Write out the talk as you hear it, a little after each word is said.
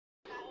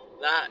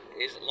That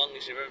is the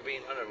longest you've ever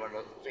been on a run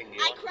thing.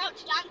 I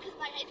crouched down because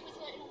my head was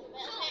hurting on the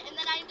middle of it, and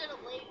then I ended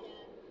up laying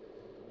there.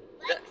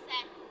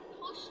 Lexa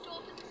pushed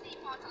open the seat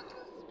part onto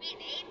a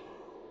spinning.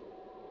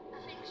 I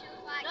think she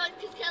was like... No,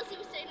 because Kelsey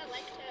was saying I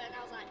liked her, and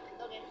I was like,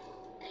 okay.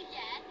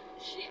 Yeah,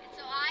 shit.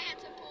 So I had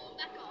to pull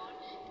them back on,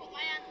 put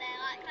my hand there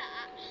like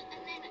that,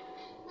 and then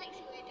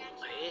Lexi laid down.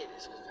 I hate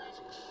this because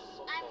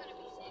I'm going to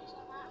be sick,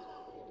 so I might as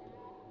well lay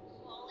down.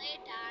 So I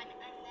laid down,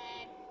 and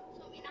then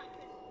something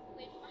happened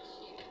with my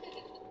shoe.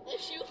 The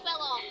shoe fell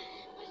off.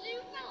 My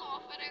shoe fell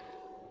off, and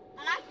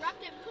I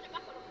grabbed it and put it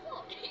back on the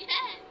foot.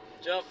 Yeah.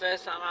 Do you know the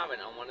first time I went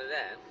on one of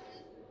them?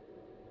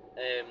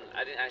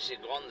 I didn't actually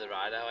go on the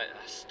ride. I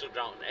stood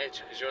around the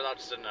edge because you're allowed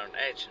to stand around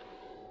the edge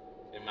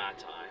in my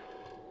time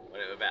when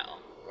it was better,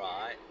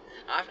 right?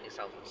 I think it's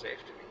health and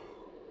safety.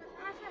 That's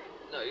what I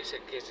said. No, you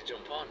said kids to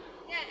jump on.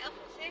 Yeah, health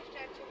and safety.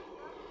 I jump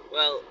on.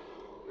 Well,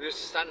 we used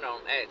to stand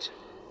around the edge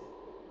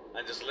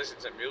and just listen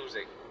to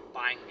music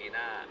banging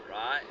out,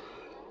 right?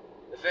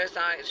 The first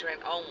time I actually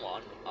went on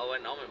one, I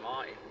went on with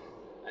Martin,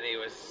 and he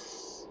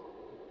was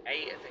 8,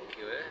 I think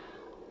he was.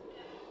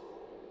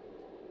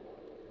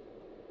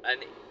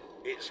 And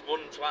it spun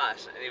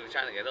twice, and he was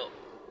trying to get up,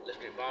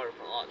 lifting bar up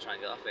and all, trying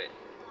to get off it.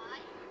 Why?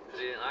 Because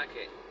he didn't like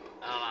it.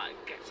 And I'm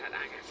like, get that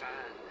down, get that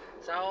down.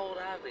 So how old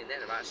I've been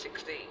then? About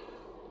 16?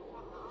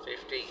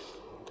 15?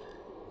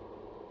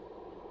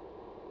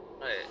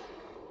 Wait.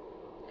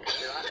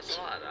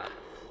 Something like that.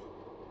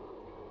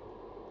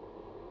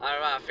 I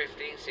was about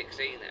 15,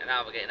 16, and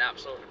now we're getting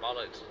absolutely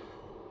bollocks.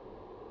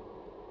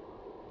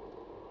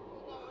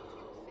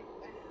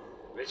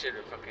 Richard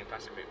was fucking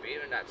passing me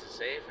beer and that's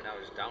safe, and I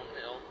was down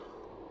it all.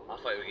 I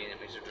thought he was getting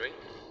me to drink.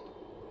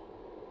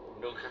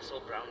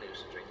 Newcastle Brown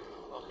used to drink.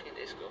 Fucking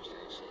disgusting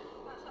shit.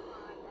 That's not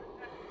my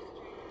breakfast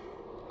drink.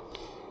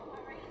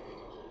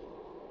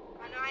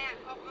 I know I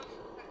ain't got most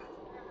of that.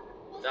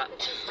 What's That- happened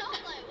to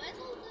Starlight? Where's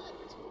all the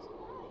Christmas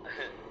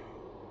lights?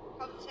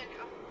 I'll turn it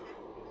off.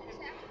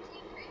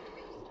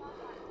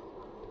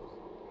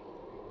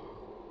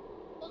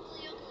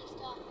 Ugly, ugly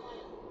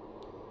Starlight.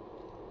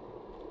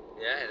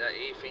 Yeah, that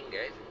he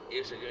fingered. He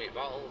used to give me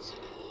bottles.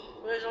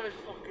 Where's all my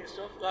fucking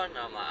stuff gone?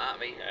 I'm like, at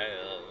me.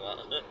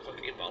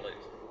 Fucking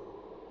bollocks.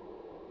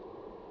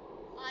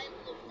 I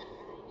love that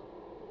ride.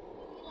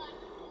 You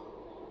like it?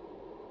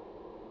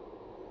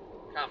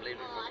 Can't believe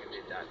we Oh, fucking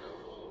did that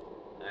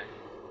though. Eh?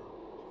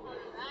 Oh,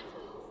 your eyes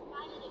were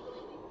smiling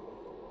going.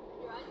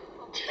 Your eyes were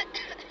popping out.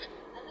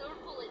 And they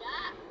were pulling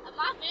out. And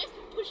my face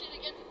was pushing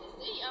against the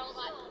seat. I was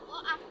like,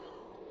 what happened?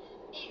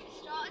 It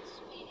started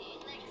spinning.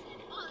 Like I said,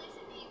 oh, this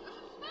is even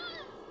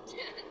fast.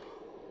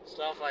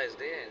 Starfly's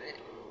Day, isn't it?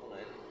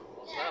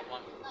 What's that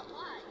one? That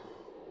one.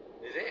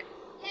 Is it?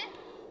 Yeah.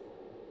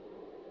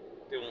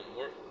 They won't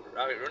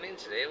have it running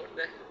today, wouldn't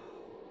they?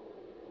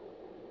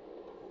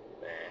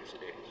 Yes,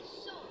 it is.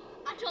 So,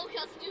 I told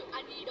Kelsey to do,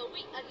 I need a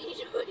week. So,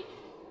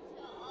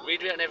 We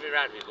do it on every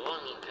ride we go on,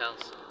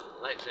 Kels.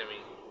 Like I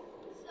mean.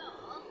 So,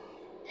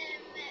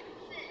 first,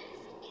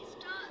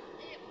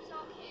 it was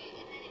okay,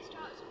 and then it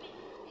started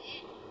spinning a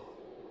bit,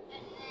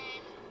 and then,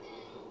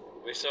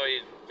 We saw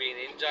you being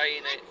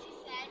enjoying it.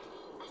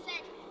 I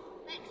said,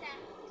 Lexa,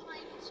 it's not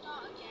even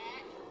started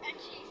yet, and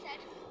she said,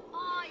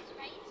 oh, it's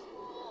very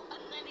slow,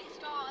 and then it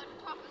started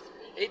proper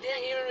spinning. It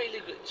didn't even really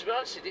go, to be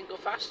honest, it didn't go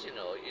fast, you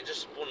know. You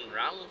just spun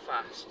round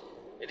fast.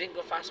 It didn't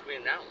go fast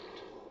going round.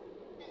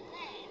 And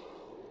then,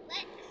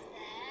 Lexa,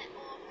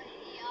 over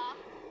here,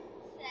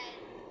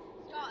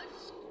 started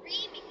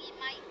screaming in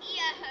my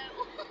ear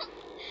hole.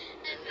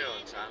 And You know,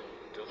 then time,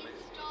 dummy. it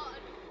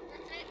started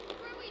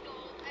growing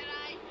up,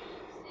 and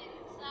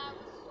since I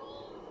was so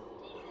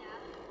dizzy,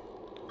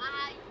 I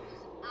was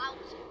out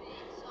of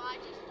it, so I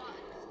just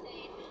started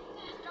saying,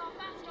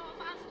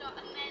 faster,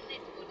 and then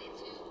it went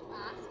too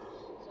fast.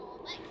 So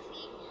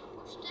Lexi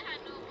pushed her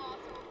hand over,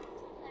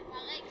 so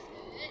my legs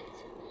hurt,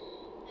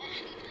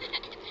 and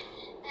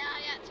then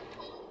I had to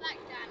pull back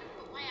down and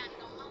put my hand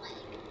on my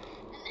leg,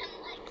 and then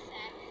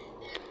Lexa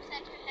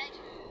said her head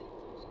hurt,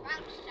 so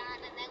crouched down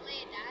and then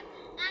lay down.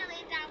 I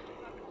lay down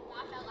because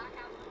I felt like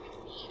I was on my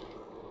seat.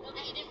 No,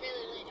 he didn't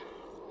really lay down.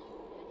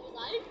 He was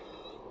like,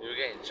 You were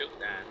getting shook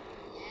down.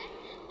 yeah,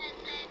 and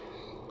then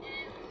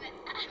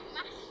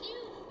my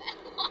shoe fell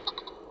off.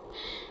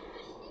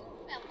 My shoe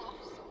fell off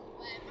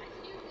somewhere. My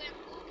shoe went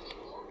walkie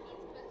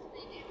because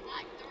they didn't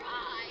like the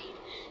ride.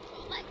 So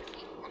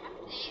Lexi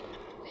grabbed it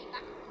and put it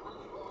back on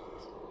my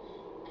foot.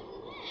 And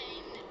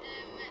then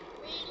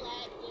really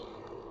the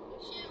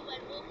shoe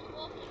went walkie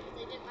because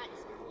they didn't like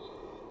the scream.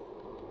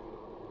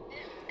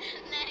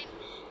 And then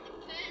the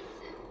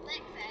person,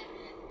 Lexa,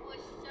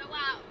 was so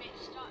out of it,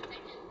 she started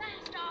saying,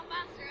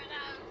 faster, and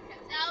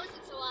I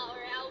wasn't so out of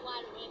it, I was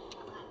wide awake.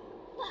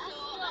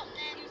 And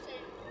then you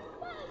said,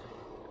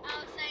 I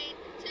was saying,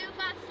 too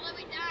fast, slow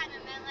it down,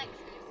 and then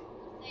Lexa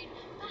was saying,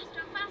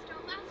 faster,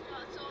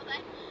 so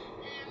then,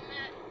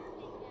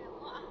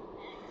 what happened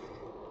next?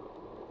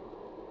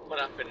 What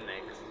happened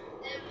next?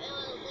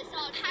 They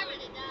started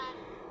carrying it down,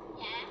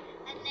 yeah,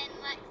 and then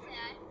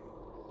Lexa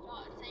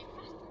started saying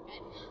faster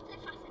again, say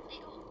faster, say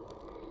up,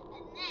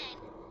 and then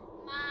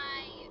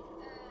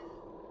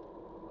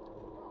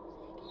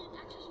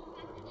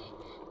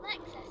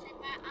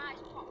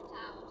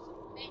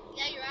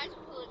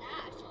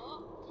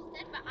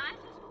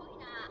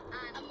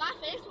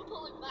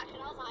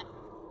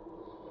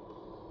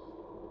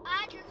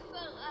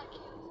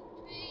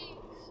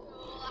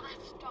I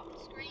stopped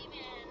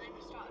screaming and then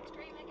I started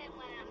screaming again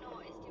when I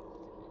noticed it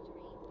wasn't a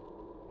dream.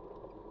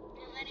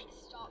 And then it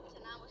stopped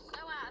and I was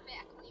so out of it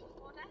I couldn't even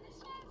go down the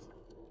stairs.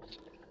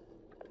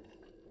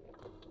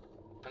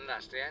 And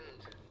that's the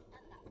end.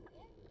 And that's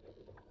it.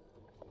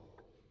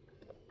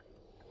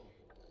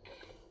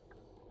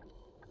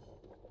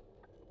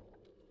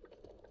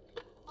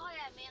 Oh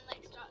yeah, me and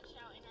Lex started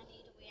shouting, I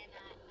need a wee and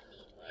I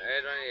need a wee. I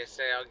heard when you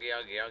say oggy,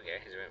 oggy,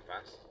 oggy, he's went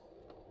past.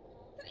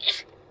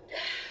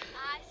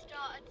 I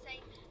started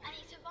saying, I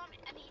need to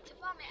vomit, I need to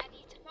vomit, I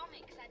need to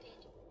vomit, because I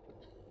did.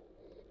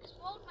 I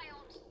swallowed my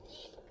own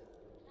stick.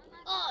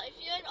 Oh, if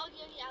you heard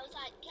Oggy Oggy, I was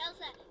like,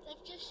 Kelsey,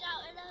 they've just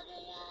shouted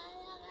Oggy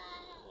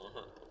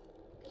Oggy.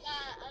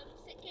 Because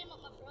sick came up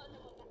my throat and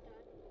then went back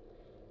down.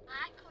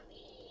 I couldn't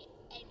hear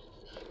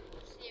anything,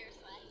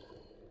 seriously.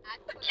 I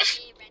couldn't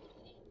hear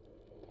anything.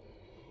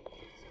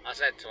 I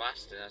said to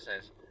Aston, I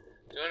said,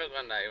 do you want to go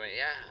on that? He went,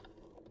 yeah.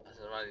 I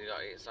said, well, you got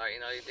to eat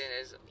exciting all your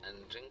dinners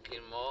and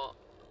drinking more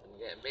and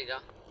getting bigger.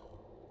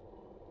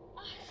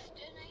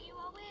 Aston, are you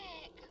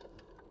awake?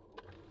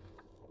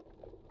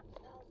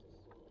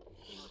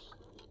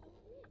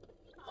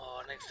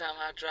 Oh, next time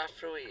I drive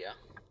through here,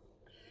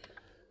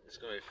 it's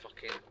going to be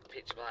fucking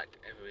pitch black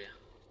everywhere.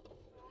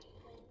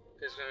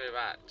 It's going to be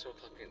about 2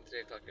 o'clock and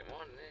 3 o'clock in the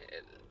morning,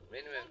 at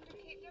minimum. Don't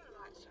keep doing the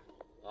lights on.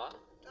 What?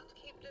 Don't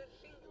keep the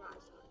finger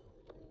lights on.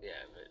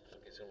 Yeah, but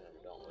fucking some of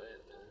them don't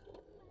work.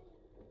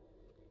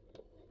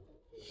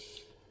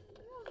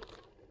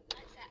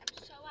 Like I said,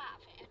 I'm so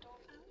out of it, I don't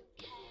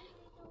care.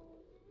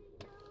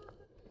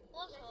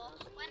 Also,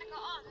 when I got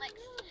on, Lex,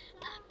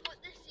 I put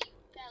the seat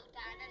belt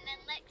down and then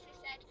Lexi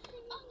said,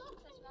 oh look,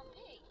 there's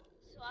 1p.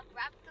 So I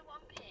grabbed the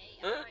 1p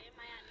and Huh? put it in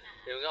my hand now.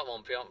 You haven't got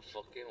 1p on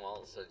fucking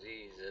waltzer,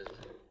 Jesus.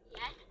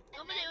 Yeah.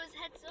 And then it was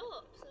heads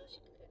up, so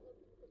she could get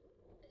the...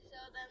 So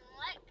then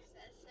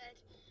Lexa said,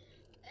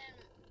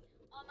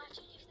 oh,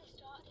 imagine if they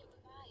started it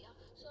without you.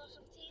 So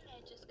some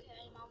teenagers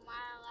came on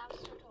while I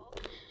was stood up.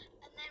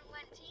 And then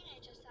when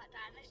teenagers sat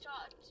down, they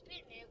started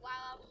spitting it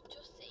while I was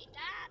just sitting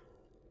down.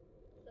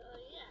 So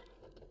yeah.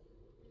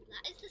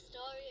 That is the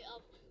story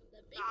of the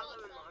big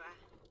Ballamora.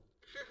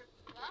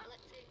 What?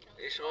 Lexi, tell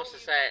us. You're supposed to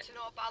You've say got to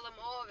know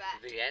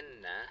Ballamora. the end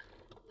now.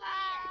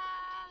 Ballamora.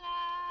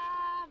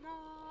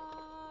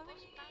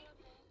 What's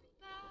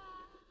Ballamora?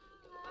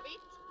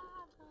 Rabbit?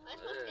 We're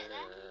supposed to get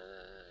there.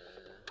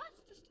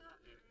 What's the start?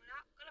 We're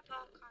not gonna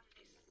park on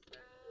this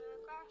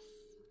grass.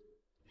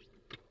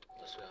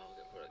 That's where I'm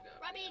going to put it down.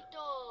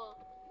 Rabito!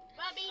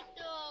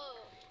 Rabito!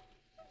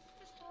 What's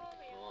the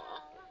story of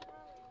What?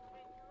 Ballamora?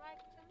 Would you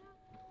like to know?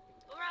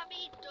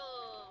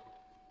 Rabito!